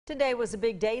Today was a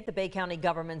big day at the Bay County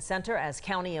Government Center as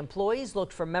county employees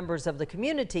looked for members of the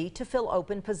community to fill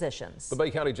open positions. The Bay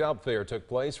County Job Fair took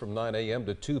place from 9 a.m.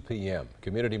 to 2 p.m.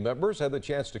 Community members had the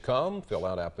chance to come, fill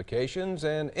out applications,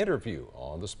 and interview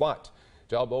on the spot.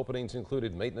 Job openings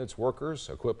included maintenance workers,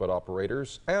 equipment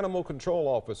operators, animal control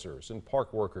officers, and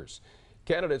park workers.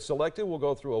 Candidates selected will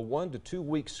go through a 1 to 2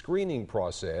 week screening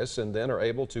process and then are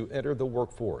able to enter the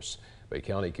workforce. Bay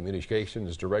County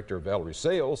Communications Director Valerie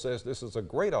Sale says this is a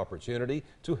great opportunity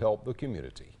to help the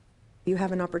community. You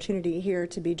have an opportunity here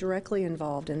to be directly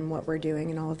involved in what we're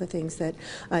doing and all of the things that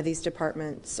these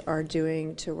departments are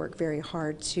doing to work very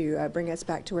hard to bring us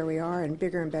back to where we are and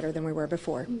bigger and better than we were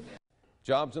before.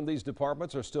 Jobs in these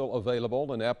departments are still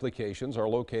available and applications are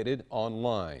located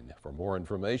online. For more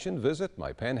information, visit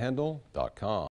mypanhandle.com.